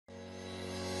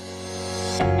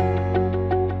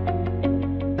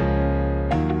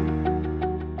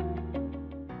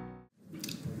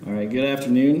Good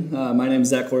afternoon. My name is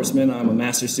Zach Horstman. I'm a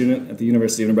master's student at the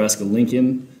University of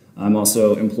Nebraska-Lincoln. I'm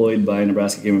also employed by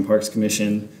Nebraska Game and Parks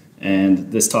Commission,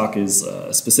 and this talk is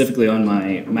specifically on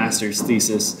my master's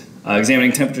thesis,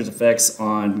 examining temperature's effects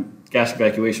on gastric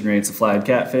evacuation rates of flathead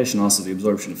catfish and also the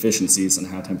absorption efficiencies and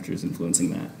how temperature is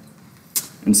influencing that.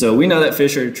 And so we know that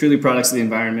fish are truly products of the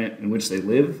environment in which they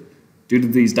live. Due to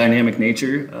the dynamic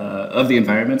nature of the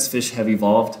environments, fish have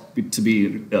evolved to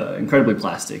be incredibly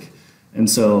plastic. And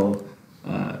so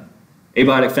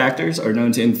abiotic factors are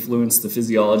known to influence the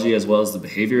physiology as well as the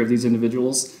behavior of these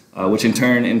individuals, which in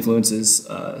turn influences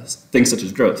things such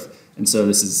as growth. And so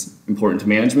this is important to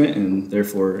management and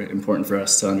therefore important for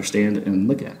us to understand and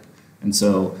look at. And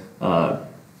so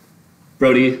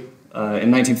Brody in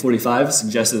 1945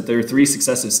 suggested that there are 3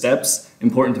 successive steps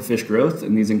important to fish growth,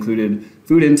 and these included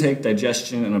food intake,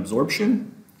 digestion, and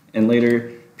absorption. And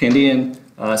later, Pandian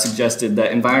suggested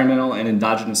that environmental and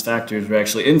endogenous factors were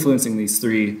actually influencing these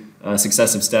 3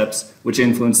 successive steps, which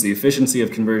influence the efficiency of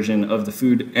conversion of the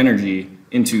food energy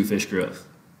into fish growth.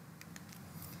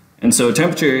 And so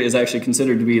temperature is actually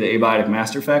considered to be the abiotic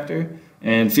master factor,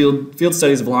 and field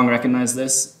studies have long recognized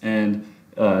this and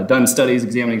done studies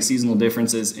examining seasonal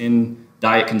differences in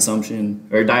diet consumption,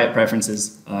 or diet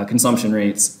preferences, consumption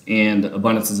rates, and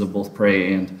abundances of both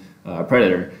prey and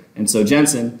predator. And so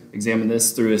Jensen examined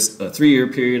this through a 3-year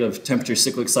period of temperature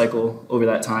cyclic cycle over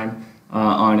that time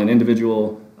on an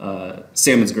individual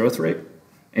salmon's growth rate.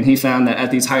 And he found that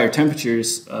at these higher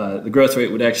temperatures, the growth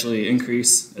rate would actually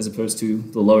increase as opposed to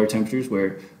the lower temperatures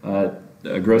where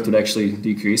growth would actually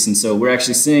decrease. And so we're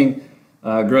actually seeing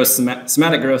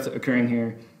somatic growth occurring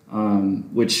here,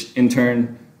 which in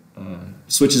turn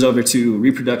switches over to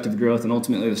reproductive growth and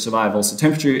ultimately the survival. So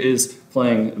temperature is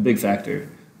playing a big factor.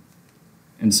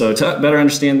 And so to better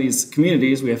understand these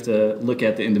communities, we have to look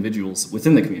at the individuals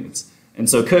within the communities. And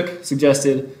so Cook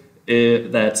suggested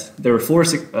that there were four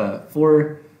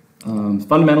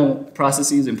fundamental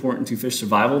processes important to fish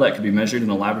survival that could be measured in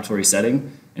a laboratory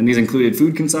setting. And these included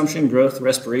food consumption, growth,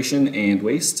 respiration, and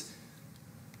waste.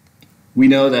 We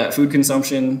know that food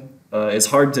consumption is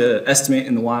hard to estimate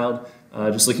in the wild,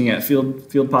 just looking at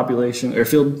field population or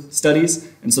field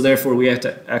studies, and so therefore we have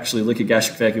to actually look at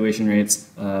gastric evacuation rates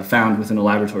found within a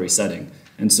laboratory setting.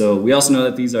 And so we also know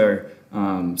that these are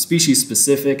species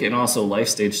specific and also life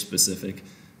stage specific.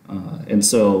 And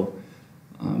so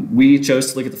we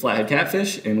chose to look at the flathead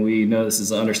catfish, and we know this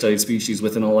is an understudied species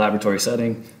within a laboratory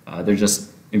setting. They're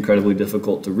just incredibly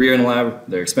difficult to rear in a lab.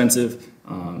 They're expensive,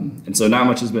 and so not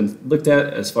much has been looked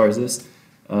at as far as this.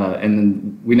 And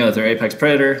then we know that they're apex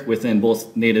predator within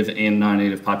both native and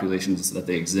non-native populations that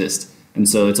they exist. And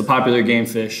so it's a popular game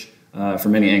fish for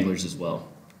many anglers as well.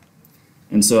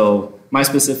 And so my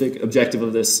specific objective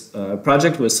of this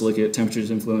project was to look at temperature's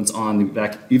influence on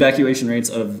the evacuation rates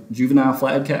of juvenile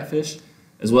flathead catfish,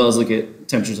 as well as look at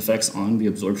temperature's effects on the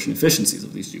absorption efficiencies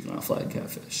of these juvenile flathead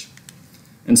catfish.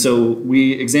 And so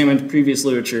we examined previous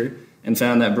literature and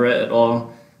found that Brett et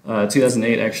al.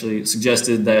 2008 actually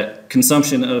suggested that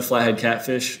consumption of flathead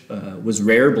catfish was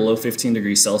rare below 15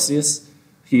 degrees Celsius.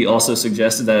 He also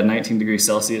suggested that at 19 degrees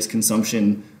Celsius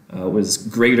consumption was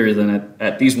greater than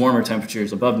at these warmer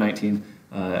temperatures above 19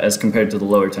 as compared to the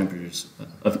lower temperatures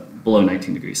of below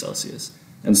 19 degrees Celsius.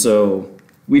 And so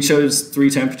we chose 3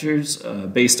 temperatures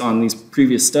based on these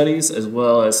previous studies, as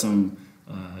well as some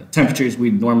temperatures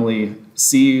we'd normally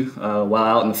see while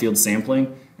out in the field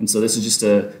sampling. And so this is just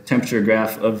a temperature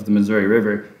graph of the Missouri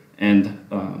River and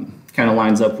kind of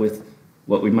lines up with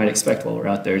what we might expect while we're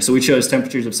out there. So we chose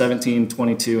temperatures of 17,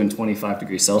 22, and 25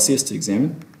 degrees Celsius to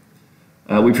examine.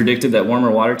 We predicted that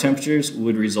warmer water temperatures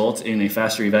would result in a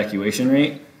faster evacuation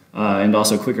rate and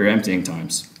also quicker emptying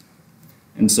times.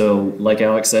 And so, like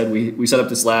Alex said, we set up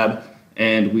this lab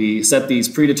and we set these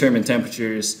predetermined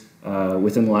temperatures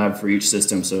within the lab for each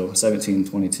system, so 17,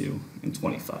 22, and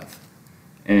 25.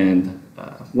 And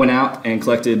went out and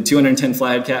collected 210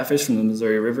 flathead catfish from the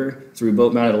Missouri River through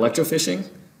boat-mounted electrofishing.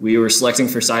 We were selecting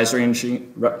for size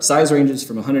ranges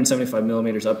from 175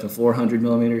 millimeters up to 400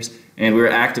 millimeters, and we were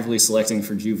actively selecting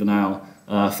for juvenile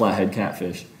flathead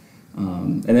catfish.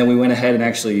 And then we went ahead and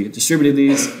actually distributed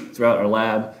these throughout our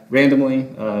lab randomly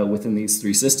within these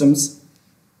 3 systems.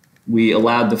 We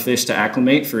allowed the fish to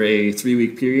acclimate for a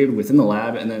 3-week period within the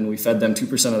lab, and then we fed them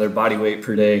 2% of their body weight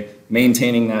per day,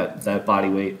 maintaining that body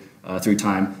weight through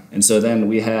time. And so then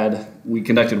we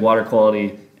conducted water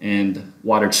quality and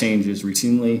water changes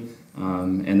routinely,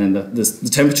 and then the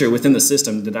temperature within the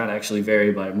system did not actually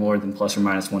vary by more than plus or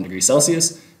minus 1 degree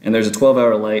Celsius, and there's a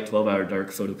 12-hour light, 12-hour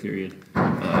dark photo period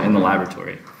in the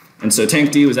laboratory. And so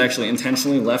tank D was actually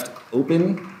intentionally left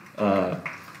open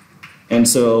And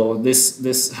so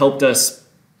this helped us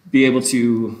be able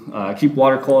to keep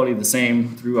water quality the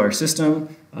same through our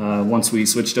system once we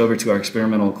switched over to our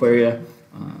experimental aquaria.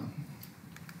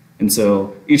 And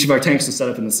so each of our tanks was set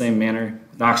up in the same manner,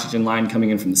 with an oxygen line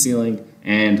coming in from the ceiling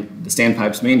and the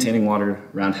standpipes maintaining water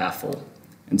around half full.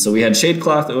 And so we had shade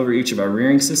cloth over each of our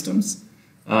rearing systems.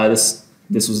 This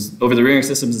was over the rearing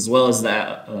systems as well as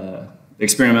the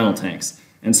experimental tanks.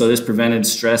 And so this prevented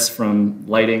stress from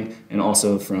lighting and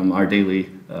also from our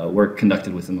daily work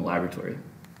conducted within the laboratory.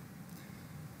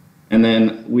 And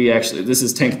then this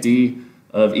is tank D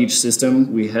of each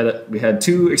system. We had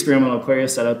 2 experimental aquaria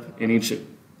set up in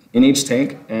each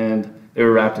tank, and they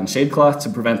were wrapped in shade cloth to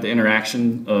prevent the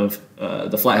interaction of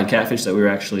the flathead catfish that we were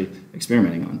actually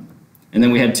experimenting on. And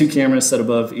then we had 2 cameras set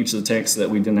above each of the tanks so that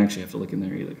we didn't actually have to look in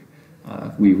there either.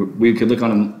 We could look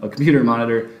on a computer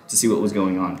monitor to see what was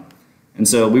going on. And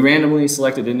so we randomly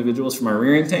selected individuals from our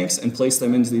rearing tanks and placed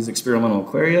them into these experimental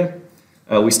aquaria.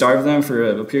 We starved them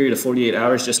for a period of 48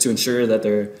 hours just to ensure that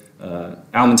their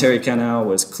alimentary canal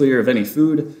was clear of any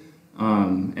food.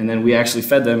 And then we actually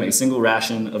fed them a single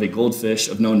ration of a goldfish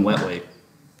of known wet weight.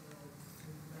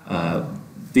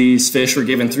 These fish were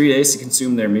given 3 days to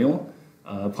consume their meal.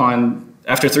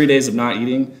 After 3 days of not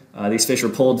eating, these fish were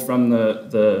pulled from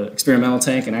the experimental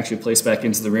tank and actually placed back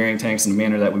into the rearing tanks in a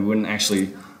manner that we wouldn't actually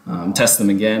test them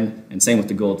again, and same with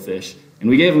the goldfish. And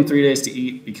we gave them 3 days to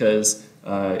eat because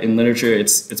in literature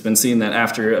it's been seen that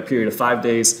after a period of 5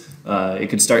 days, it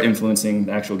could start influencing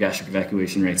the actual gastric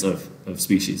evacuation rates of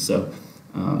species. So,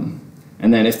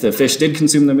 and then if the fish did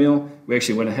consume the meal, we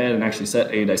actually went ahead and actually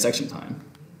set a dissection time.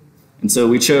 And so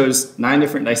we chose 9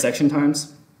 different dissection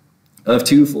times of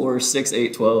 2, 4, 6,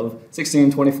 8, 12,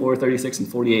 16, 24, 36, and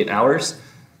 48 hours.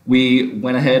 We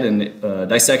went ahead and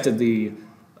dissected the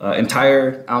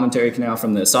entire alimentary canal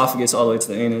from the esophagus all the way to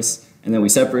the anus, and then we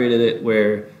separated it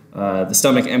where the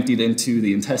stomach emptied into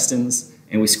the intestines,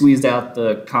 and we squeezed out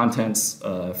the contents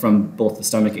from both the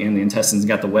stomach and the intestines and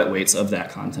got the wet weights of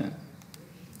that content.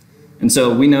 And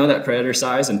so we know that predator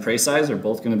size and prey size are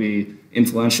both going to be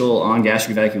influential on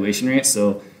gastric evacuation rates.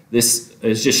 So this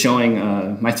is just showing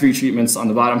my 3 treatments on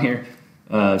the bottom here,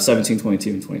 17,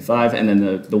 22, and 25, and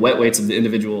then the wet weights of the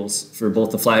individuals for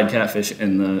both the flathead catfish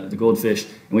and the goldfish.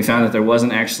 And we found that there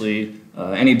wasn't actually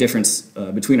any difference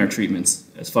between our treatments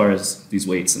as far as these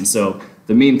weights. And so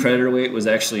the mean predator weight was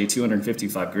actually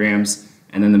 255 grams,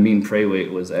 and then the mean prey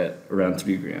weight was at around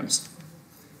 3 grams.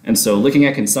 And so looking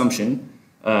at consumption,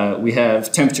 we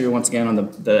have temperature once again on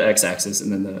the x-axis,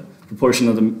 and then the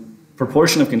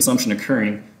proportion of consumption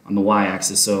occurring on the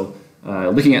y-axis. So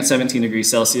looking at 17 degrees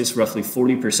Celsius, roughly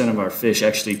 40% of our fish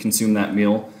actually consume that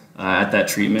meal at that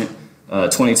treatment.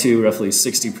 22, roughly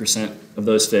 60% of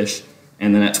those fish.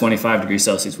 And then at 25 degrees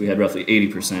Celsius, we had roughly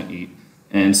 80% eat.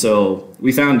 And so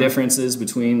we found differences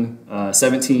between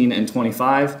 17 and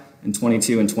 25 and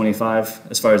 22 and 25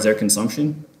 as far as their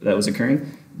consumption that was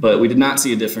occurring. But we did not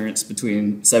see a difference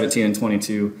between 17 and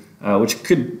 22, which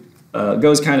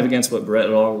goes kind of against what Brett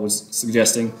et al. Was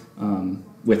suggesting,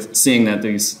 with seeing that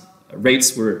these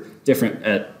rates were different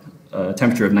at a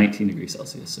temperature of 19 degrees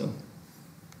Celsius. So,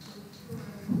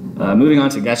 moving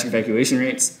on to gastric evacuation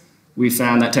rates, we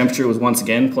found that temperature was once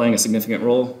again playing a significant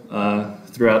role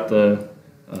throughout the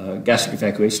gastric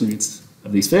evacuation rates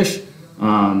of these fish.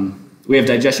 We have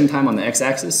digestion time on the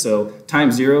x-axis, so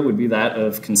time 0 would be that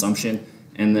of consumption,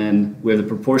 and then we have the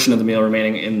proportion of the meal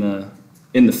remaining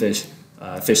in the fish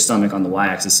stomach on the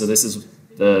y-axis. So this is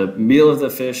the meal of the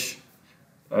fish,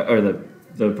 or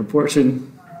the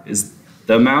proportion is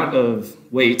the amount of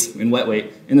weight, in wet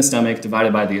weight, in the stomach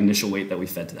divided by the initial weight that we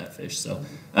fed to that fish. So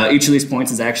each of these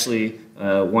points is actually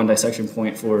 1 dissection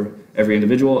point for every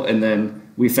individual, and then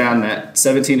we found that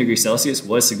 17 degrees Celsius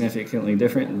was significantly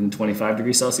different than 25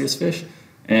 degrees Celsius fish,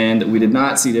 and we did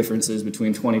not see differences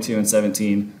between 22 and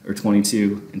 17 or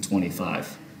 22 and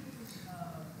 25.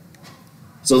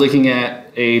 So looking at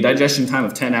a digestion time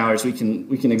of 10 hours, we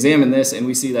can examine this, and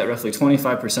we see that roughly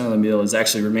 25% of the meal is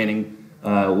actually remaining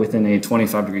within a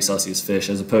 25 degrees Celsius fish,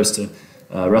 as opposed to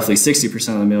roughly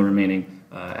 60% of the meal remaining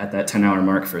at that 10-hour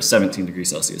mark for a 17 degrees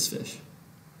Celsius fish.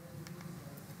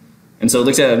 And so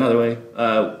looked at it another way,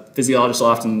 physiologists will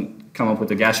often come up with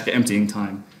the gastric emptying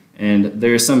time, and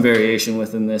there is some variation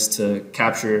within this to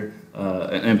capture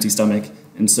an empty stomach.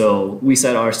 And so we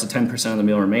set ours to 10% of the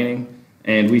meal remaining,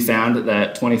 and we found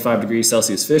that 25 degrees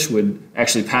Celsius fish would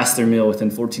actually pass their meal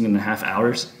within 14.5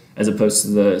 hours, as opposed to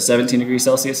the 17 degrees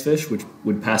Celsius fish, which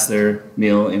would pass their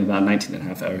meal in about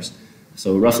 19.5 hours.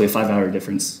 So roughly a 5-hour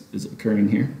difference is occurring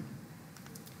here.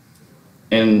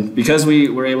 And because we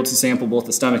were able to sample both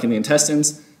the stomach and the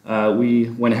intestines, we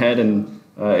went ahead and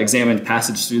examined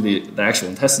passage through the actual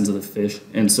intestines of the fish.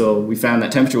 And so we found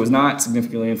that temperature was not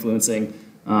significantly influencing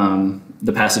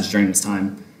the passage during this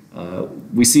time.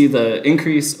 We see the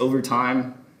increase over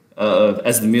time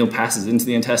as the meal passes into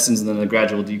the intestines, and then a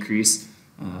gradual decrease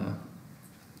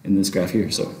in this graph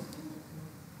here. So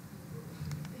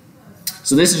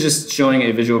this is just showing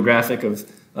a visual graphic of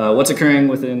what's occurring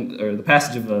within, or the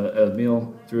passage of a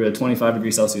meal through a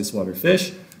 25°C water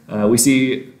fish. We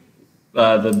see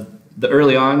the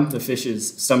early on, the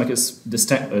fish's stomach is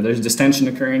there's distension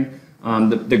occurring.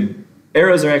 The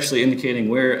arrows are actually indicating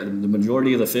where the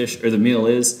majority of the fish or the meal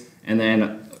is, and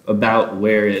then about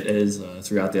where it is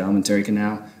throughout the alimentary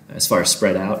canal as far as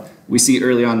spread out. We see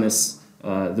early on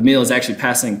the meal is actually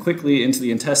passing quickly into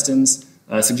the intestines,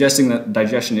 suggesting that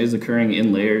digestion is occurring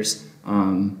in layers,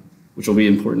 which will be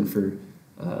important for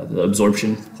the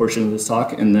absorption portion of this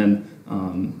talk. And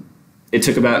then it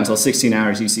took about until 16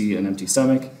 hours you see an empty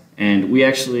stomach. And we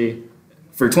actually,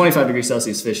 for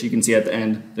 25°C fish, you can see at the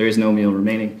end there is no meal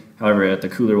remaining. However, at the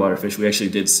cooler water fish, we actually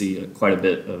did see quite a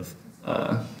bit of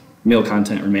meal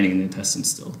content remaining in the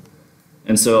intestines still.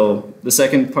 And so the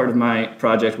second part of my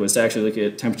project was to actually look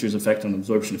at temperature's effect on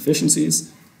absorption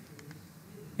efficiencies.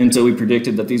 And so we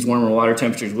predicted that these warmer water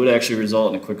temperatures would actually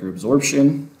result in a quicker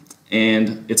absorption.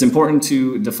 And it's important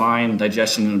to define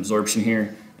digestion and absorption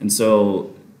here. And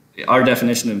so our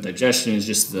definition of digestion is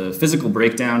just the physical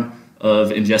breakdown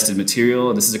of ingested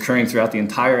material. This is occurring throughout the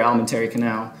entire alimentary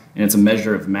canal, and it's a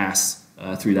measure of mass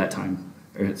through that time,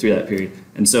 or through that period.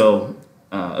 And so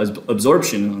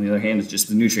absorption, on the other hand, is just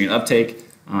the nutrient uptake.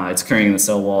 It's occurring in the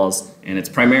cell walls, and it's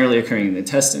primarily occurring in the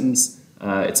intestines.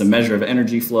 It's a measure of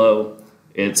energy flow.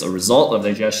 It's a result of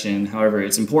digestion. However,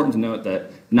 it's important to note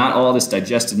that not all this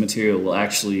digested material will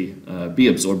actually be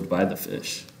absorbed by the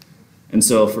fish. And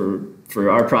so for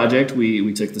our project,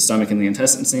 we took the stomach and the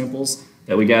intestine samples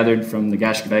that we gathered from the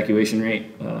gastric evacuation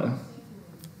rate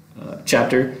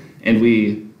chapter, and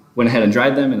we went ahead and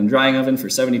dried them in a drying oven for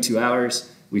 72 hours.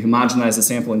 We homogenized the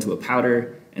sample into a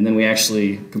powder, and then we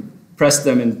actually compressed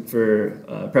them in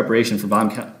for preparation for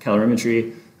bomb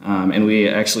calorimetry, and we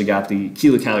actually got the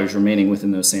kilocalories remaining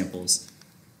within those samples.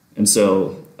 And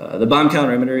so the bomb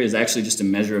calorimeter is actually just a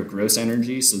measure of gross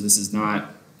energy, so this is not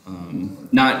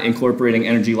incorporating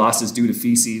energy losses due to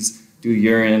feces, due to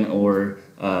urine, or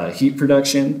heat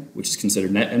production, which is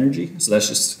considered net energy. So that's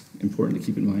just important to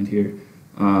keep in mind here.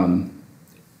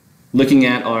 Looking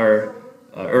at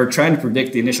or trying to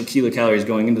predict the initial kilocalories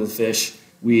going into the fish,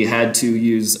 we had to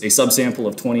use a subsample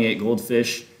of 28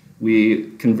 goldfish.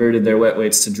 We converted their wet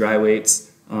weights to dry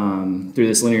weights through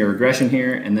this linear regression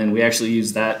here, and then we actually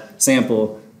used that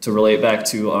sample to relate back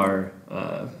to our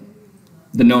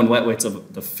the known wet weights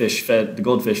of the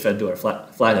goldfish fed to our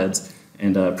flatheads,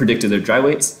 and predicted their dry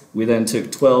weights. We then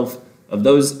took 12 of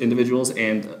those individuals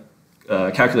and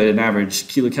calculated an average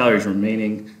kilocalories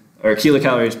remaining, or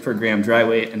kilocalories per gram dry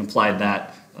weight, and applied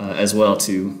that as well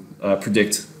to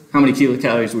predict how many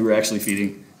kilocalories we were actually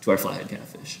feeding to our flathead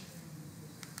catfish.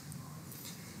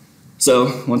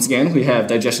 So once again, we have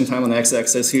digestion time on the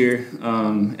x-axis here,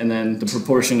 and then the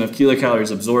proportion of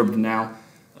kilocalories absorbed now.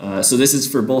 So this is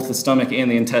for both the stomach and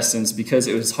the intestines, because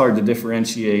it was hard to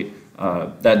differentiate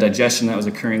that digestion that was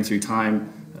occurring through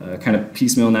time. Kind of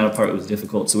piecemealing that apart was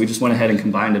difficult, so we just went ahead and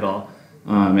combined it all.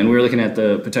 And we were looking at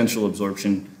the potential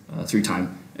absorption through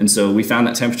time. And so we found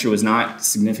that temperature was not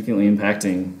significantly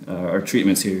impacting our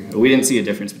treatments here. We didn't see a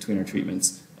difference between our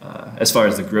treatments as far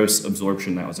as the gross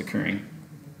absorption that was occurring.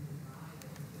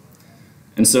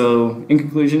 And so in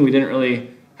conclusion, we didn't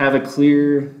really have a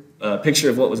clear picture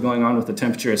of what was going on with the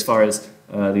temperature as far as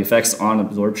the effects on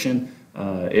absorption.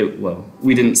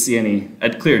 We didn't see a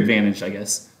clear advantage, I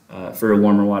guess, for a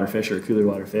warmer water fish or a cooler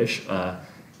water fish.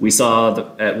 We saw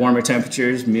that at warmer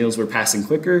temperatures, meals were passing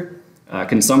quicker,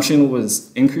 consumption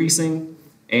was increasing,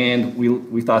 and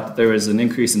we thought that there was an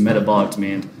increase in metabolic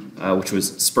demand, which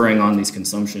was spurring on these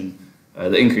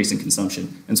the increase in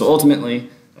consumption. And so ultimately,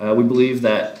 we believe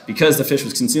that because the fish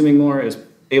was consuming more, it was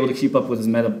able to keep up with his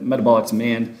metabolic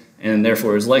demand, and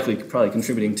therefore is likely probably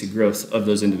contributing to growth of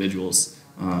those individuals.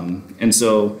 And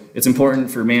so it's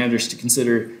important for managers to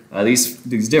consider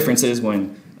these differences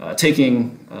when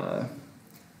taking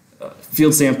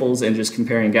field samples and just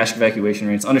comparing gastric evacuation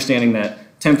rates, understanding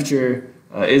that temperature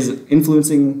is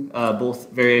influencing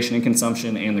both variation in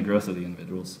consumption and the growth of the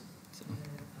individuals. So,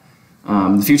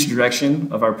 the future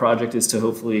direction of our project is to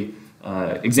hopefully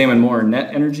examine more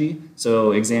net energy,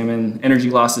 so examine energy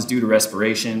losses due to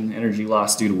respiration, energy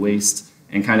loss due to waste,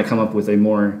 and kind of come up with a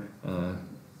more,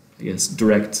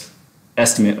 direct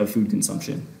estimate of food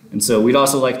consumption. And so we'd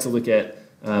also like to look at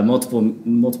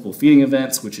multiple feeding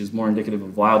events, which is more indicative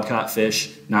of wild caught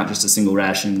fish, not just a single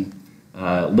ration.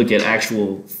 Look at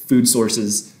actual food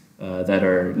sources that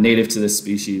are native to this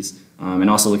species, and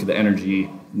also look at the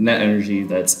net energy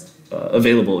that's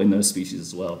available in those species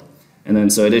as well. And then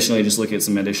so additionally, just look at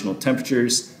some additional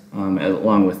temperatures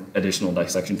along with additional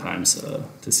dissection times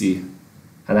to see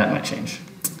how that might change.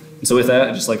 And so with that,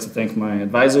 I'd just like to thank my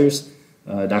advisors,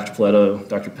 Dr. Poletto,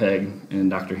 Dr. Pegg, and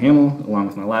Dr. Hamill, along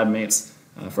with my lab mates,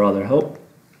 for all their help.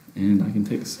 And I can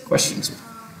take questions.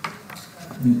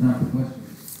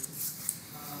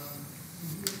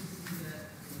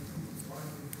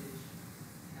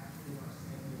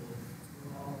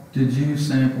 Did you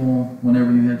sample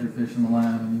whenever you had your fish in the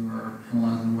lab and you were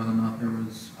analyzing whether or not there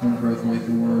was more growth weight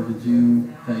or did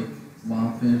you take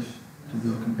wild fish to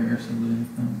do a comparison to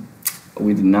anything?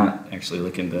 We did not actually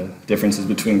look into differences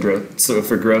between growth. So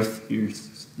for growth,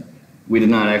 we did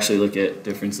not actually look at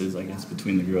differences, I guess,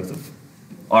 between the growth of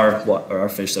our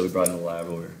fish that we brought in the lab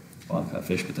or wild caught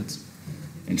fish, but that's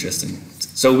interesting.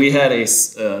 So we had a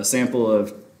sample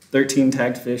of 13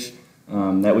 tagged fish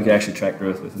that we could actually track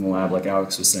growth with in the lab, like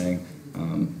Alex was saying,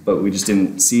 but we just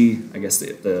didn't see, I guess,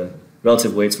 the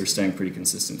relative weights were staying pretty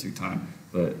consistent through time.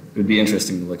 But it would be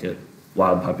interesting to look at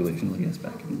wild populations, I guess,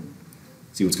 back and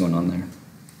see what's going on there.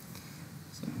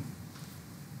 So.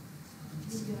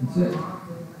 That's it.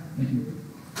 Thank you.